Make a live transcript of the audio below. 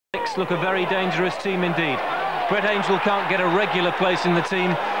mix look a very dangerous team indeed. Brett Angell can't get a regular place in the team,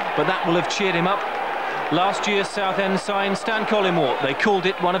 but that will have cheered him up. Last year, Southend signed Stan Collymore. They called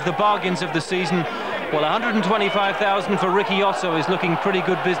it one of the bargains of the season. Well, 125,000 for Ricky Otto is looking pretty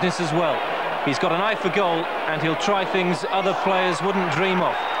good business as well. He's got an eye for goal, and he'll try things other players wouldn't dream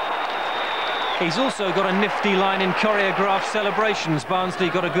of. He's also got a nifty line in choreographed celebrations. Barnsley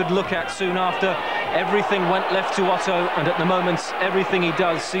got a good look at soon after. Everything went left to Otto, and at the moment, everything he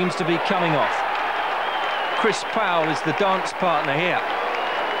does seems to be coming off. Chris Powell is the dance partner here.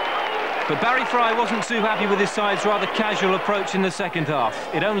 But Barry Fry wasn't too happy with his side's rather casual approach in the second half.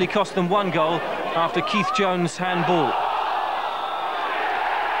 It only cost them one goal after Keith Jones' handball.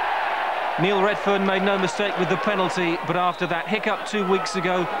 Neil Redfern made no mistake with the penalty, but after that hiccup 2 weeks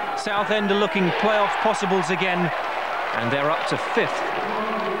ago, Southend are looking playoff possibles again, and they're up to 5th.